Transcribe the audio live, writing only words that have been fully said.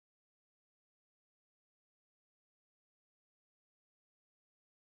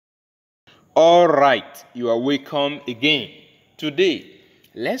All right, you are welcome again. Today,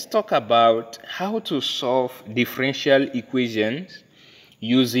 let's talk about how to solve differential equations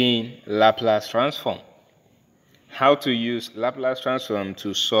using Laplace transform. How to use Laplace transform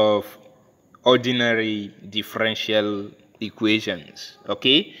to solve ordinary differential equations.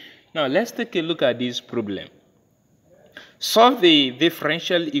 Okay, now let's take a look at this problem. Solve the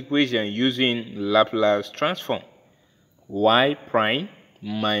differential equation using Laplace transform. Y prime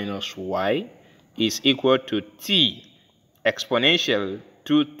minus y is equal to t exponential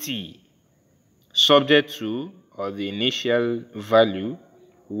 2t subject to, or the initial value,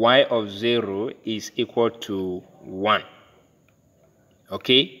 y of 0 is equal to 1.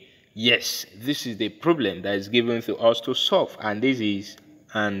 Okay, yes, this is the problem that is given to us to solve, and this is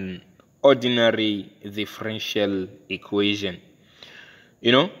an ordinary differential equation.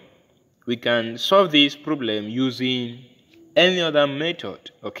 We can solve this problem using any other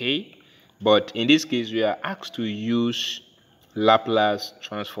method, okay? But in this case, we are asked to use Laplace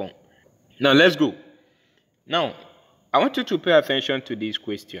transform. Now, let's go. Now, I want you to pay attention to this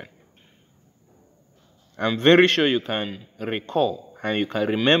question. I'm very sure you can recall and you can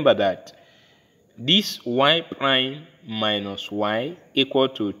remember that this y prime minus y equal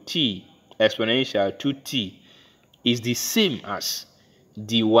to t exponential 2t is the same as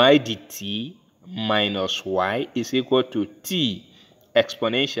dy dt minus y is equal to t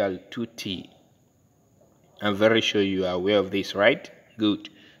exponential 2t. I'm very sure you are aware of this, right? Good.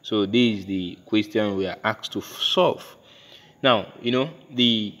 So this is the question we are asked to solve. Now,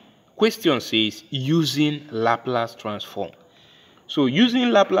 the question says using Laplace transform. So using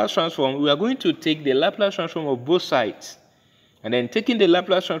Laplace transform, we are going to take the Laplace transform of both sides. And then taking the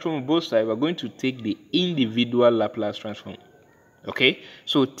Laplace transform of both sides, we are going to take the individual Laplace transform. Okay,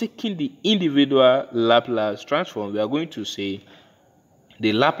 so taking the individual Laplace transform, we are going to say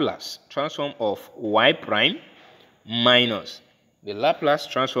the Laplace transform of y prime minus the Laplace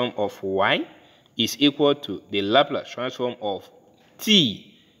transform of y is equal to the Laplace transform of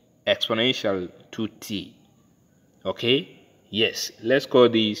t exponential 2t. Okay, yes, let's call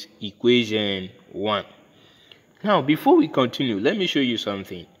this equation 1. Now, before we continue, let me show you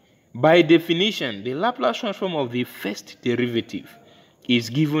something. By definition, the Laplace transform of the first derivative is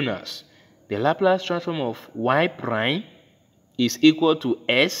given as the Laplace transform of y prime is equal to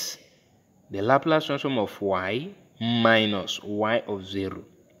s, the Laplace transform of y minus y of 0.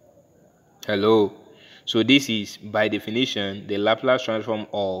 Hello. So this is, by definition, the Laplace transform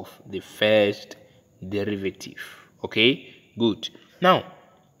of the first derivative. Okay, good. Now,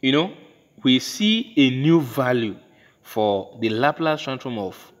 we see a new value for the Laplace transform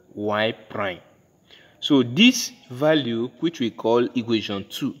of y prime. So this value, which we call equation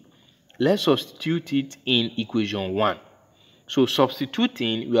 2, let's substitute it in equation 1. So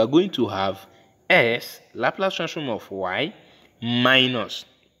substituting, we are going to have s, Laplace transform of y, minus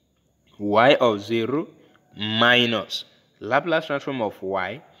y of 0 minus Laplace transform of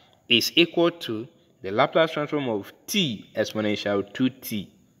y is equal to the Laplace transform of t exponential 2t.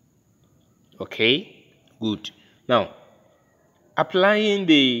 Okay, good. Now, applying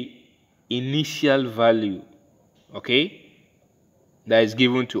the initial value, okay, that is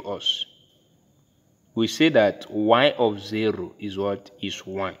given to us, we say that y of 0 is what? Is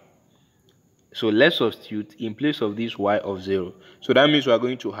 1. So let's substitute in place of this y of 0. So that means we are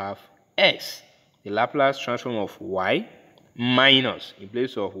going to have s, the Laplace transform of y, minus, in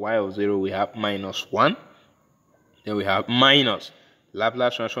place of y of 0, we have minus 1. Then we have minus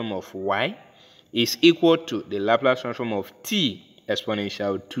Laplace transform of y is equal to the Laplace transform of t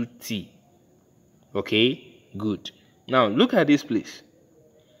exponential 2t. Okay, good. Now look at this place.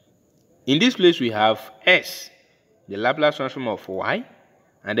 In this place we have s, the Laplace transform of y,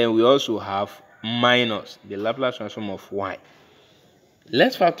 and then we also have minus the Laplace transform of y.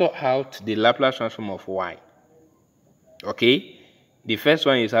 Let's factor out the Laplace transform of y. Okay, the first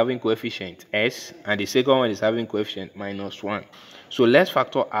one is having coefficient s, and the second one is having coefficient minus 1. So let's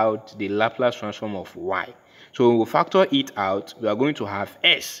factor out the Laplace transform of y. So when we factor it out, we are going to have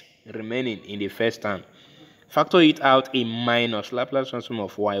s remaining in the first term. Factor it out a minus Laplace transform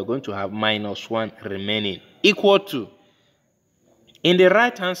of y, you're going to have minus 1 remaining, equal to, in the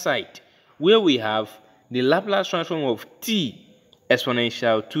right hand side, where we have the Laplace transform of t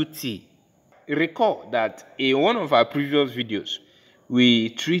exponential 2t. Recall that in one of our previous videos, we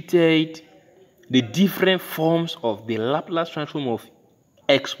treated the different forms of the Laplace transform of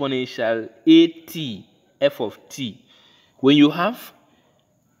exponential at f of t. When you have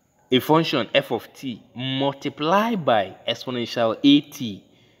a function f of t multiplied by exponential at,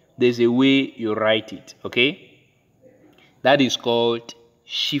 there's a way you write it, okay? That is called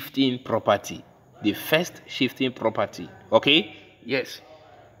shifting property. The first shifting property. Okay? Yes.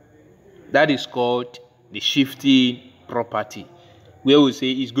 That is called the shifting property, where we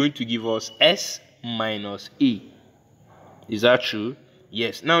say it's going to give us s minus a. Is that true?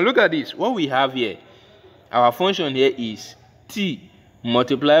 Yes. Now look at this. What we have here, our function here is t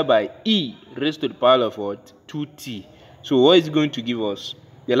multiplied by e raised to the power of what? 2t. So what is going to give us?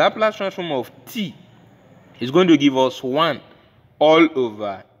 The Laplace transform of t is going to give us 1 all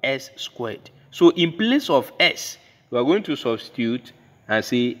over s squared. So in place of s, we are going to substitute and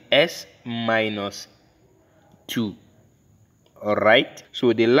say s minus 2. Alright?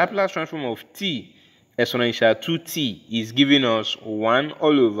 So the Laplace transform of t exponential 2t is giving us 1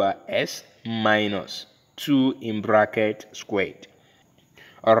 all over s minus 2 in bracket squared.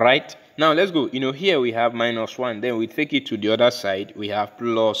 Alright? Now let's go. Here we have minus 1. Then we take it to the other side. We have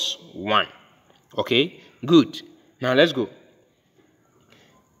plus 1. Okay? Good. Now let's go.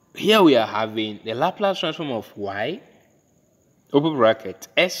 Here we are having the Laplace transform of y, open bracket,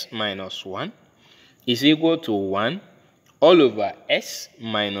 s minus 1 is equal to 1 all over s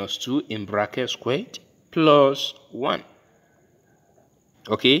minus 2 in bracket squared plus 1.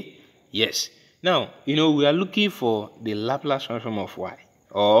 Okay? Yes. Now, we are looking for the Laplace transform of y,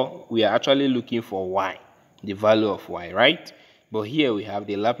 or we are actually looking for y, the value of y, right? But here we have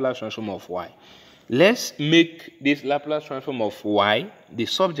the Laplace transform of y. Let's make this Laplace transform of y the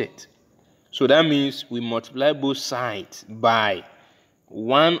subject. So that means we multiply both sides by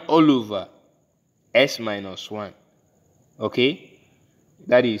 1 all over s minus 1. Okay?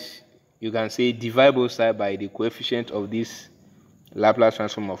 That is, you can say divide both sides by the coefficient of this Laplace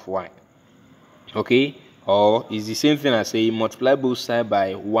transform of y. Okay? Or it's the same thing as saying multiply both sides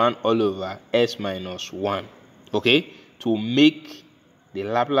by 1 all over s minus 1. Okay? To make the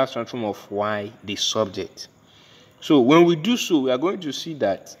Laplace transform of y the subject. So when we do so, we are going to see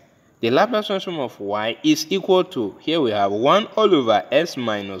that the Laplace transform of y is equal to, here we have 1 all over s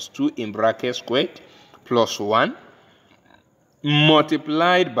minus 2 in bracket squared plus 1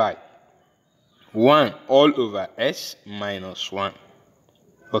 multiplied by 1 all over s minus 1.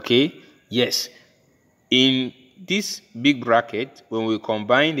 Okay? Yes. In this big bracket, when we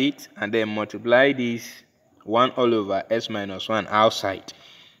combine it and then multiply this 1 all over s minus 1 outside,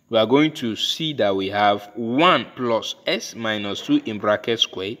 we are going to see that we have 1 plus s minus 2 in bracket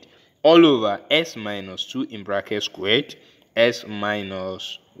squared all over s minus 2 in bracket squared s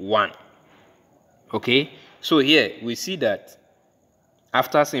minus 1. Okay? So here we see that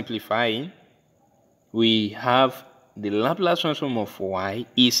after simplifying, we have the Laplace transform of y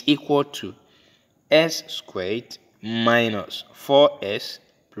is equal to s squared minus 4s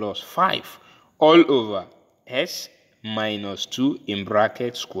plus 5 all over s minus 2 in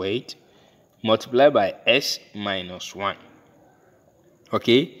bracket squared multiplied by s minus 1.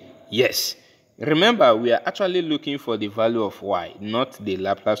 Okay? Yes. Remember, we are actually looking for the value of y, not the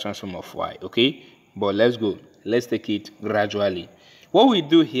Laplace transform of y. Okay? But let's go. Let's take it gradually. What we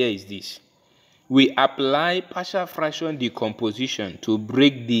do here is this. We apply partial fraction decomposition to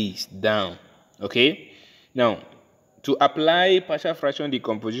break this down. Okay? Now, to apply partial fraction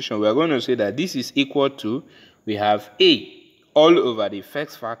decomposition, we are going to say that this is equal to, we have a all over the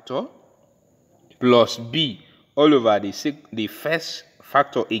first factor plus b all over the first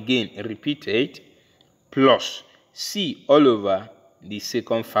factor again repeated plus c all over the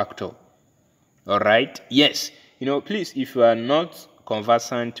second factor. All right? Yes. Please, if you are not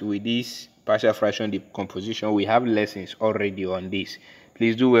conversant with this partial fraction decomposition, we have lessons already on this.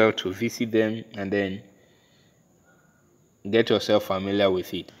 Please do well to visit them and then get yourself familiar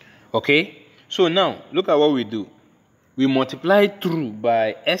with it. Okay? So now, look at what we do. We multiply through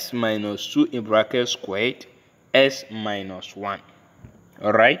by s minus 2 in bracket squared s minus 1.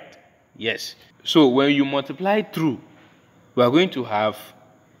 All right? Yes. So when you multiply through, we are going to have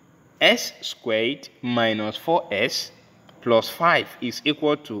s squared minus 4s plus 5 is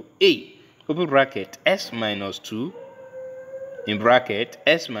equal to a, open bracket, s minus 2 in bracket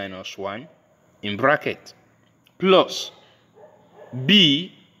s minus 1 in bracket plus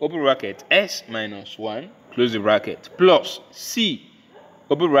b, open bracket, s minus 1, close the bracket, plus c,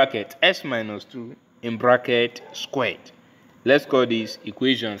 open bracket, s minus 2 in bracket squared. Let's call this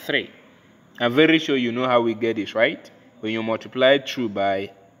equation 3. I'm very sure you know how we get this, right? When you multiply through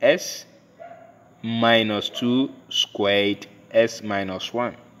by s minus 2 squared s minus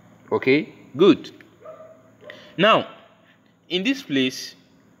 1. Okay? Good. Now, in this place,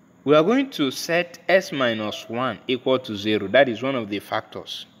 we are going to set s minus 1 equal to 0. That is one of the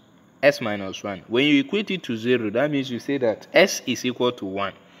factors. S minus 1. When you equate it to 0, that means you say that s is equal to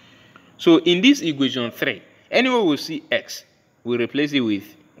 1. So in this equation 3, anyone will see x, we replace it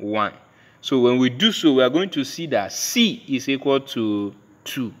with 1. So when we do so, we are going to see that c is equal to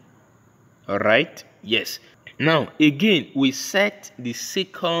 2. All right? Yes. Now, again, we set the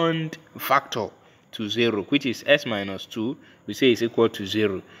second factor to 0, which is s minus 2. We say is equal to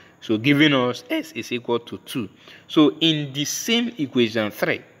 0. So giving us s is equal to 2. So in the same equation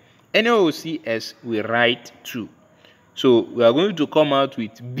 3, anywhere we see s, we write 2. So we are going to come out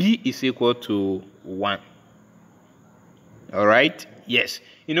with b is equal to 1. All right? Yes.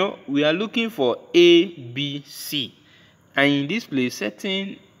 We are looking for a, b, c. And in this place,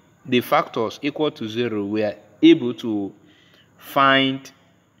 setting the factors equal to 0, we are able to find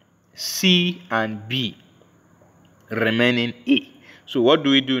c and b remaining a. So what do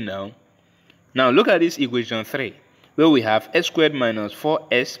we do now? Now look at this equation 3, where we have s squared minus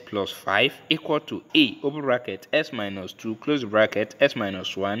 4s plus 5 equal to a, open bracket, s minus 2, close bracket, s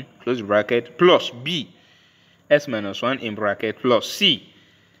minus 1, close bracket, plus b, s minus 1 in bracket, plus c,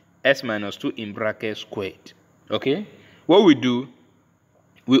 s minus 2 in bracket squared. Okay? What we do,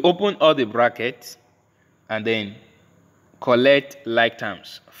 we open all the brackets and then collect like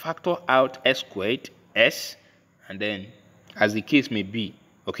terms. Factor out s squared, s, and then as the case may be,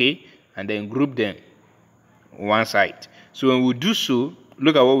 okay? And then group them one side. So when we do so,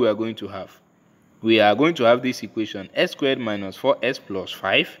 look at what we are going to have. We are going to have this equation, s squared minus 4s plus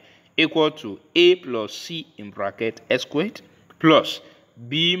 5 equal to a plus c in bracket s squared plus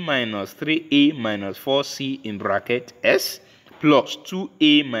b minus 3a minus 4c in bracket s plus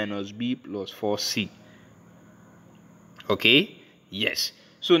 2a minus b plus 4c. Okay? Yes.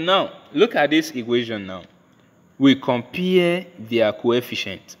 So now, look at this equation now. We compare their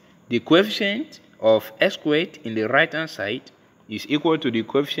coefficient. The coefficient of s squared in the right hand side is equal to the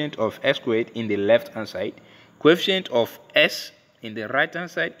coefficient of s squared in the left hand side. Coefficient of s in the right hand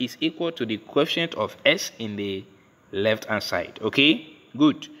side is equal to the coefficient of s in the left hand side. Okay?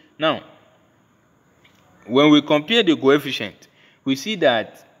 Good. Now, when we compare the coefficient, we see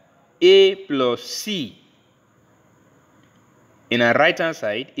that a plus c in our right hand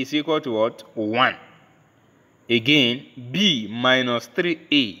side is equal to what? 1. Again, b minus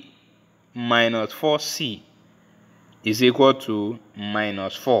 3a minus 4c is equal to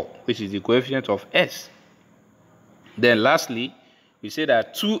minus 4, which is the coefficient of s. Then lastly, we say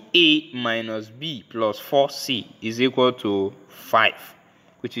that 2a minus b plus 4c is equal to 5,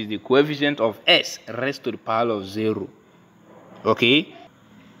 which is the coefficient of s raised to the power of 0. Okay?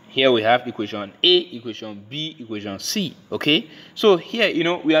 Here we have equation A, equation B, equation C. Okay? So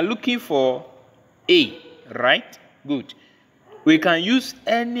here, we are looking for A, right? Good. We can use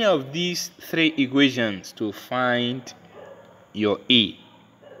any of these 3 equations to find your A.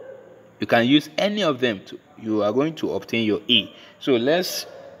 You can use any of them you are going to obtain your A. So let's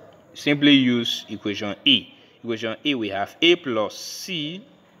simply use equation A. Equation A, we have A plus C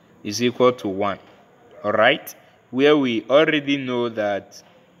is equal to 1. All right? Where we already know that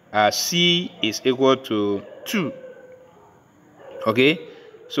C is equal to 2. Okay?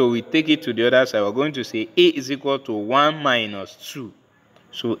 So we take it to the other side. We're going to say A is equal to 1 minus 2.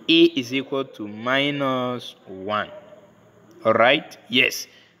 So A is equal to minus 1. All right? Yes.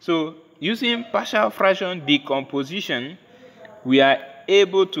 So using partial fraction decomposition, we are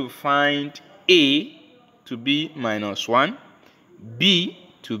able to find A to be minus 1, B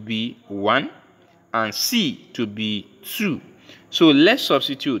to be 1, and C to be 2. So let's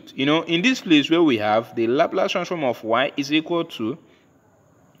substitute. In this place where we have the Laplace transform of y is equal to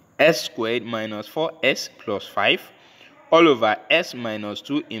s squared minus 4s plus 5 all over s minus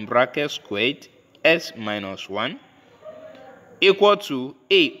 2 in bracket squared s minus 1 equal to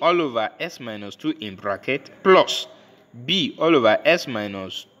a all over s minus 2 in bracket plus b all over s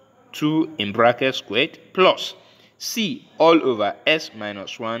minus 2 in bracket squared plus c all over s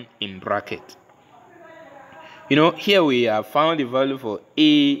minus 1 in bracket. Here we have found the value for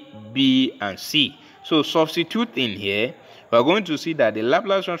A, B, and C. So substitute in here, we are going to see that the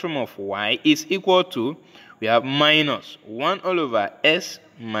Laplace transform of y is equal to, we have minus 1 all over s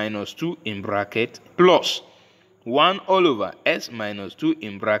minus 2 in bracket plus 1 all over s minus 2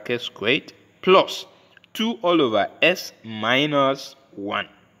 in bracket squared plus 2 all over s minus 1.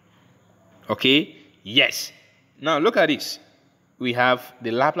 Okay? Yes. Now look at this. We have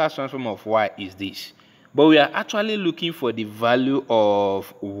the Laplace transform of y is this. But we are actually looking for the value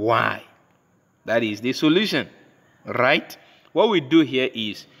of y. That is the solution, right? What we do here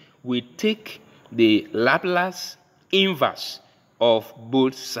is we take the Laplace inverse of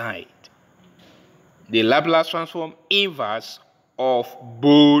both sides. The Laplace transform inverse of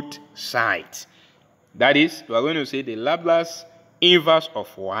both sides. That is, we are going to say the Laplace inverse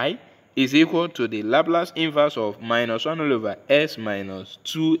of y is equal to the Laplace inverse of minus 1 all over s minus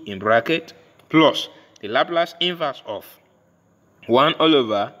 2 in bracket plus the Laplace inverse of 1 all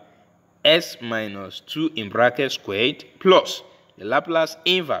over s minus 2 in bracket squared plus the Laplace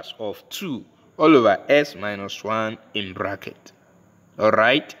inverse of 2 all over s minus 1 in bracket.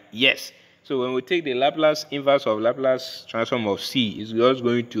 Alright? Yes. So when we take the Laplace inverse of Laplace transform of c, it's just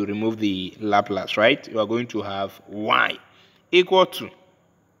going to remove the Laplace, right? We are going to have y equal to,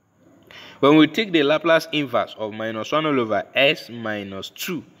 when we take the Laplace inverse of minus 1 all over s minus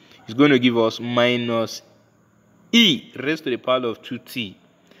 2, it's going to give us minus e raised to the power of 2t.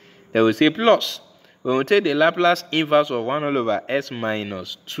 Then we say plus, when we take the Laplace inverse of 1 all over s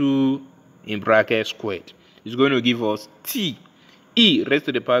minus 2 in bracket squared, it's going to give us t e raised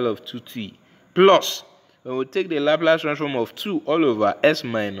to the power of 2t plus, when we take the Laplace transform of 2 all over s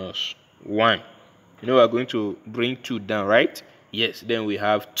minus 1, you know we are going to bring 2 down, right? Yes, then we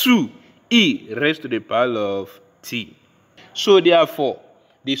have 2 e raised to the power of t. So therefore,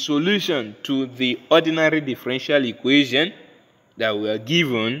 the solution to the ordinary differential equation that we are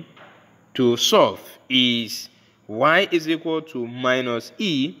given to solve is y is equal to minus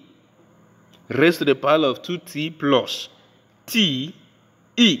e raised to the power of 2t plus t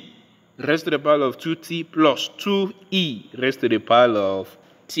e raised to the power of 2t plus 2e raised to the power of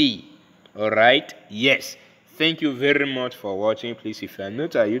t. Alright? Yes. Thank you very much for watching. Please, if you are new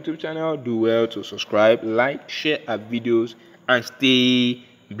to our YouTube channel, do well to subscribe, like, share our videos, and stay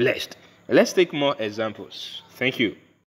blessed. Let's take more examples. Thank you.